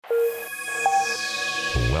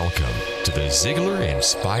Welcome to the Ziglar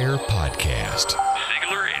Inspire Podcast.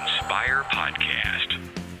 Ziglar Inspire Podcast.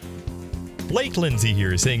 Blake Lindsay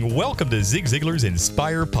here saying, welcome to Zig Ziglar's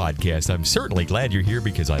Inspire Podcast. I'm certainly glad you're here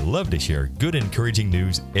because I love to share good, encouraging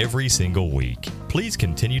news every single week. Please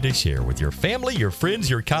continue to share with your family, your friends,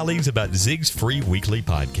 your colleagues about Zig's free weekly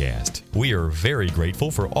podcast. We are very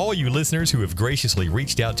grateful for all you listeners who have graciously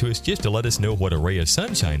reached out to us just to let us know what a ray of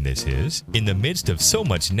sunshine this is in the midst of so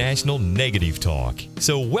much national negative talk.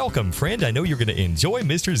 So welcome, friend. I know you're going to enjoy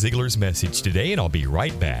Mr. Ziglar's message today, and I'll be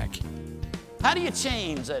right back. How do you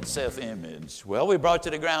change that self-image? Well, we brought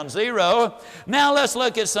you to ground zero. Now let's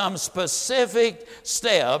look at some specific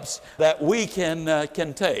steps that we can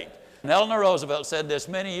take. And Eleanor Roosevelt said this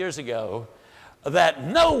many years ago, that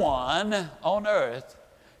no one on earth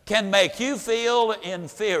can make you feel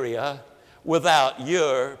inferior without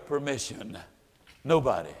your permission.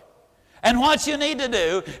 Nobody. And what you need to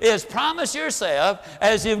do is promise yourself,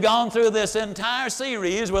 as you've gone through this entire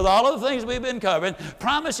series with all of the things we've been covering,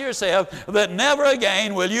 promise yourself that never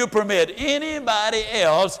again will you permit anybody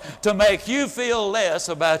else to make you feel less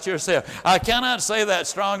about yourself. I cannot say that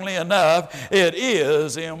strongly enough. It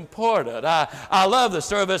is important. I love the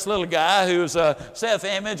story of this little guy whose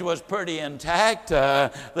self-image was pretty intact.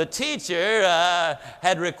 The teacher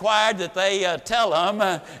had required that they tell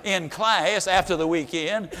him in class after the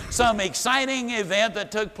weekend some exciting event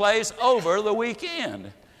that took place over the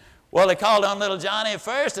weekend. Well, they called on little Johnny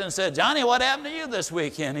first and said, Johnny, what happened to you this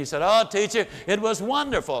weekend? He said, oh, teacher, it was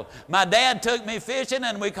wonderful. My dad took me fishing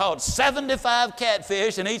and we caught 75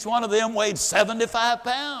 catfish and each one of them weighed 75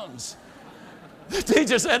 pounds. The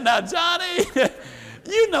teacher said, now, Johnny,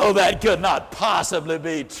 you know that could not possibly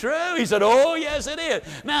be true. He said, oh, yes, it is.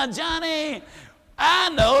 Now, Johnny, I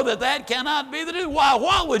know that cannot be the truth. Why,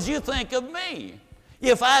 what would you think of me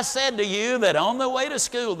if I said to you that on the way to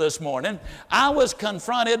school this morning, I was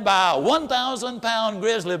confronted by a 1,000-pound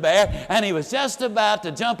grizzly bear, and he was just about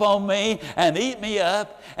to jump on me and eat me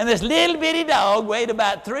up, and this little bitty dog weighed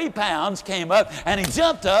about 3 pounds came up, and he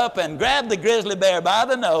jumped up and grabbed the grizzly bear by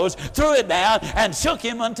the nose, threw it down, and shook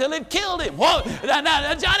him until it killed him.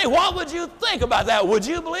 Now, Johnny, what would you think about that? Would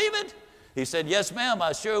you believe it? He said, yes, ma'am,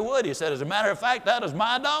 I sure would. He said, as a matter of fact, that is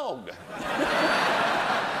my dog.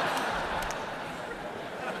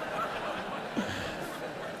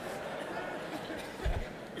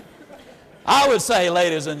 I would say,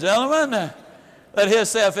 ladies and gentlemen, that his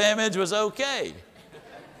self-image was okay.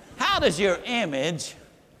 How does your image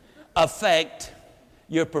affect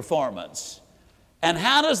your performance? And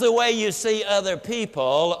how does the way you see other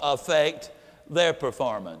people affect their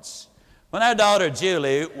performance? When our daughter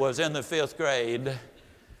Julie was in the 5th grade,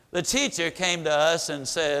 the teacher came to us and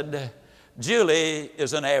said, Julie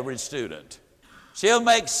is an average student. She'll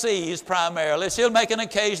make C's primarily. She'll make an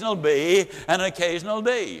occasional B and an occasional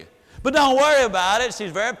D. But don't worry about it. She's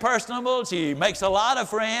very personable. She makes a lot of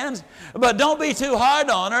friends. But don't be too hard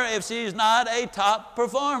on her if she's not a top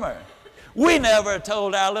performer. We never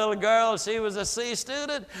told our little girl she was a C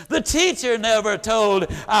student. The teacher never told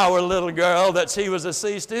our little girl that she was a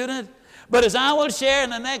C student. But as I will share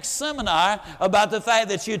in the next seminar about the fact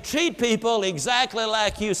that you treat people exactly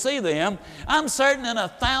like you see them, I'm certain in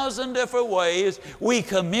 1,000 different ways we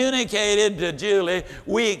communicated to Julie,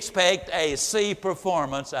 we expect a C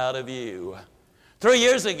performance out of you. 3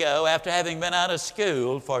 years ago, after having been out of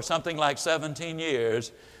school for something like 17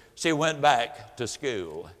 years, she went back to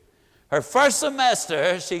school. Her first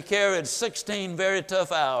semester, she carried 16 very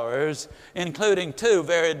tough hours, including 2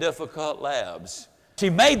 very difficult labs. She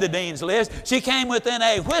made the dean's list. She came within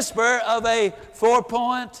a whisper of a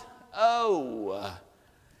 4.0.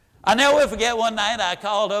 I never will forget one night I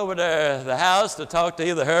called over to the house to talk to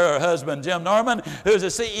either her or her husband, Jim Norman, who's the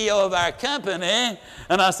CEO of our company.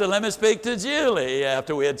 And I said, let me speak to Julie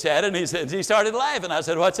after we had chatted. And he started laughing. I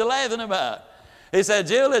said, what you laughing about? He said,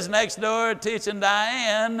 Julie's next door teaching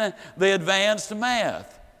Diane the advanced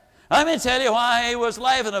math. Let me tell you why he was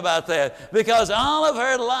laughing about that. Because all of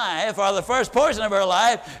her life, or the first portion of her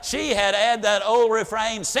life, she had had that old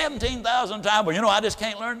refrain 17,000 times. Well, you know, I just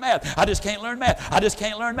can't learn math. I just can't learn math. I just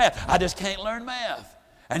can't learn math. I just can't learn math.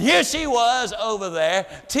 And here she was over there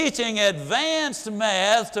teaching advanced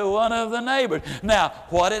math to one of the neighbors. Now,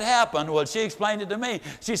 what had happened? Well, she explained it to me.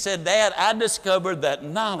 She said, Dad, I discovered that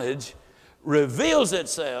knowledge reveals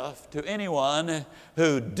itself to anyone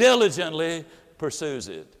who diligently pursues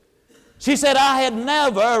it. She said, I had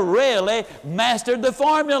never really mastered the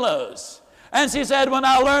formulas. And she said, when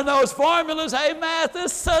I learned those formulas, hey, math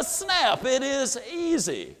is a snap. It is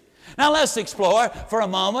easy. Now let's explore for a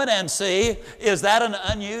moment and see, is that an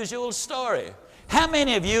unusual story? How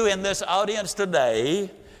many of you in this audience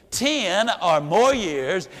today 10 or more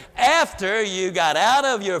years after you got out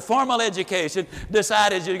of your formal education,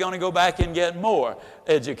 decided you're going to go back and get more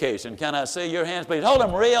education. Can I see your hands, please? Hold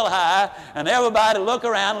them real high, and everybody look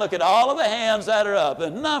around, look at all of the hands that are up, the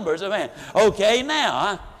numbers of hands. Okay,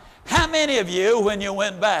 now, how many of you, when you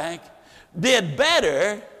went back, did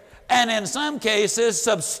better, and in some cases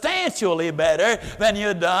substantially better than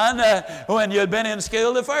you'd done when you'd been in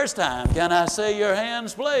school the first time? Can I see your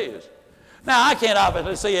hands, please? Now, I can't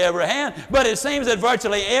obviously see every hand, but it seems that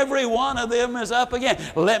virtually every one of them is up again.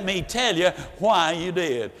 Let me tell you why you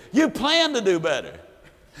did. You planned to do better.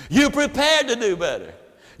 You prepared to do better.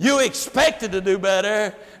 You expected to do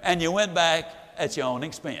better, and you went back at your own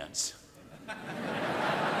expense.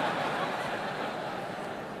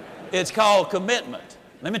 It's called commitment.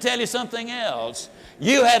 Let me tell you something else.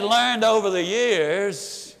 You had learned over the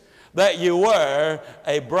years that you were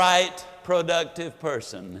a bright, productive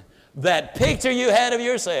person. That picture you had of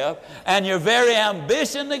yourself and your very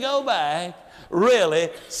ambition to go back really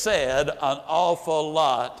said an awful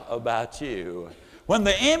lot about you. When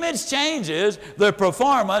the image changes, the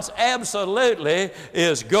performance absolutely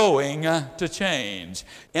is going to change.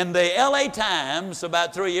 In the LA Times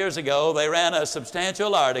about 3 years ago, they ran a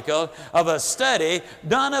substantial article of a study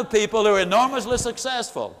done of people who are enormously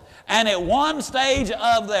successful. And at one stage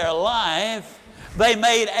of their life, they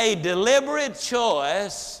made a deliberate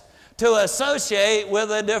choice to associate with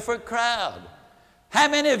a different crowd. How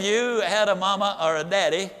many of you had a mama or a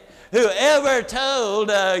daddy who ever told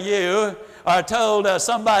you or told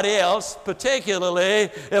somebody else, particularly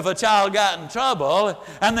if a child got in trouble,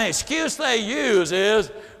 and the excuse they use is,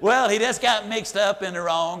 well, he just got mixed up in the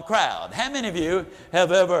wrong crowd? How many of you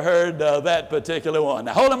have ever heard that particular one?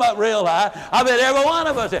 Now, hold them up real high. I bet every one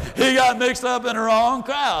of us, he got mixed up in the wrong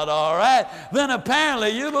crowd, all right? Then apparently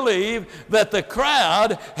you believe that the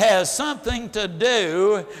crowd has something to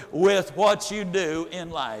do with what you do in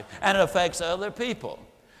life, and it affects other people.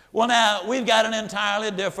 Well, now, we've got an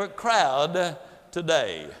entirely different crowd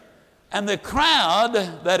today. And the crowd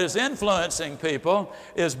that is influencing people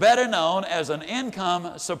is better known as an income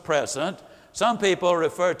suppressant. Some people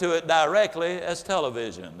refer to it directly as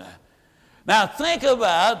television. Now, think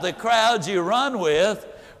about the crowds you run with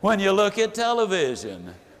when you look at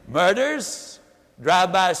television. Murders,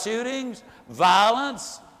 drive-by shootings,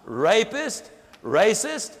 violence, rapists,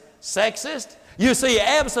 racist, sexist. You see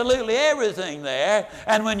absolutely everything there,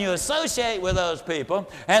 and when you associate with those people,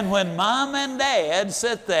 and when mom and dad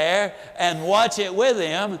sit there and watch it with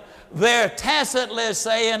them, they're tacitly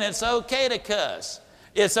saying it's okay to cuss.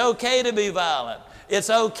 It's okay to be violent. It's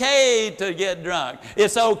okay to get drunk.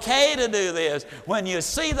 It's okay to do this. When you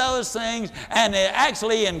see those things and they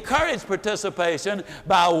actually encourage participation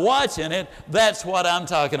by watching it, that's what I'm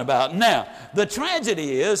talking about. Now, the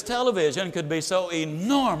tragedy is television could be so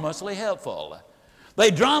enormously helpful. They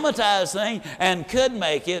dramatize things and could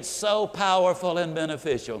make it so powerful and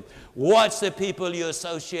beneficial. Watch the people you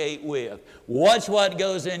associate with. Watch what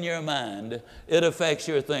goes in your mind. It affects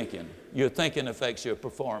your thinking. Your thinking affects your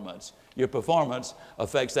performance. Your performance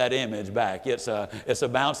affects that image back. It's a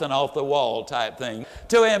bouncing off the wall type thing.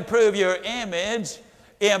 To improve your image,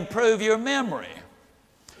 improve your memory.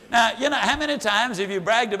 Now, you know, how many times have you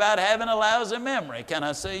bragged about having a lousy memory? Can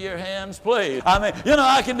I see your hands, please? I mean, you know,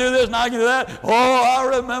 I can do this and I can do that. Oh,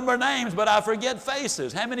 I remember names, but I forget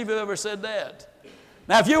faces. How many of you have ever said that?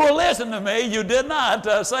 Now, if you were listening to me, you did not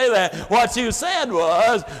say that. What you said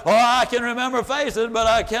was, oh, I can remember faces, but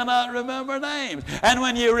I cannot remember names. And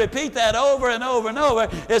when you repeat that over and over and over,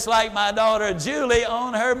 it's like my daughter Julie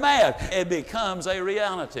on her math. It becomes a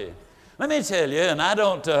reality. Let me tell you, and I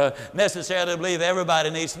don't necessarily believe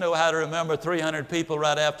everybody needs to know how to remember 300 people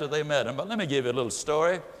right after they met them, but let me give you a little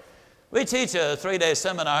story. We teach a 3-day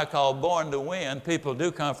seminar called Born to Win. People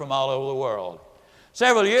do come from all over the world.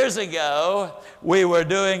 Several years ago, we were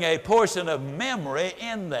doing a portion of memory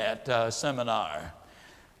in that seminar.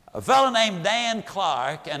 A fellow named Dan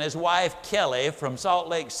Clark and his wife Kelly from Salt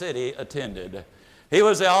Lake City attended. He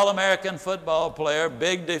was the All-American football player,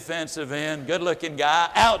 big defensive end, good-looking guy,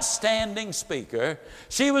 outstanding speaker.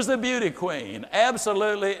 She was the beauty queen,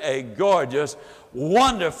 absolutely a gorgeous,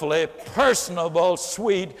 wonderfully personable,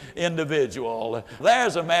 sweet individual.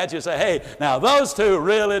 There's a match. You say, hey, now those two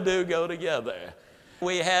really do go together.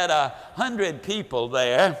 We had 100 people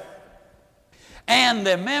there. And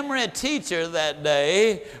the memory teacher that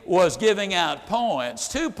day was giving out points,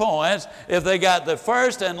 2 points if they got the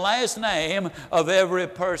first and last name of every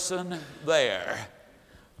person there.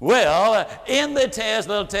 Well, in the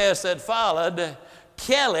little test that followed,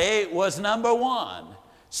 Kelly was number 1.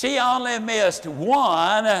 She only missed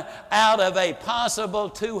 1 out of a possible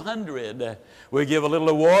 200. We give a little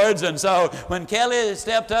awards, and so when Kelly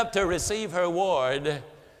stepped up to receive her award,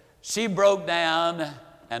 she broke down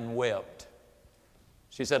and wept.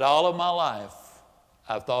 She said, all of my life,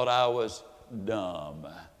 I thought I was dumb.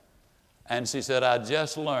 And she said, I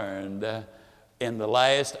just learned in the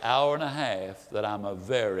last hour and a half that I'm a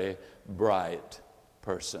very bright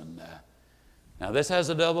person. Now, this has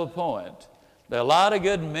a double point. There are a lot of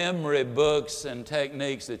good memory books and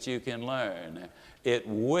techniques that you can learn. It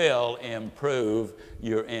will improve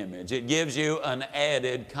your image. It gives you an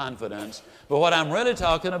added confidence. But what I'm really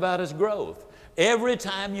talking about is growth. Every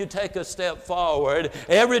time you take a step forward,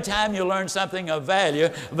 every time you learn something of value,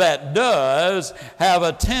 that does have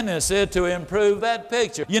a tendency to improve that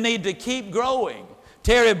picture. You need to keep growing.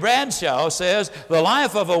 Terry Bradshaw says, the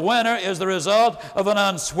life of a winner is the result of an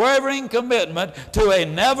unswerving commitment to a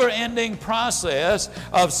never-ending process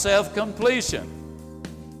of self-completion.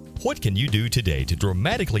 What can you do today to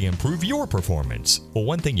dramatically improve your performance? Well,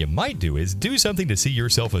 one thing you might do is do something to see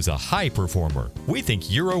yourself as a high performer. We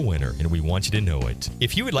think you're a winner, and we want you to know it.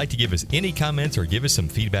 If you would like to give us any comments or give us some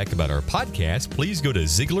feedback about our podcast, please go to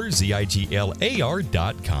Ziglar,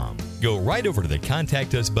 ZIGLAR.com. Go right over to the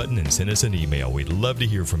Contact Us button and send us an email. We'd love to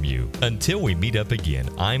hear from you. Until we meet up again,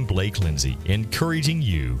 I'm Blake Lindsay, encouraging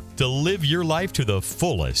you to live your life to the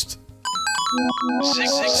fullest.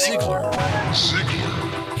 Ziglar.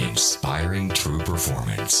 Inspiring true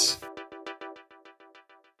performance.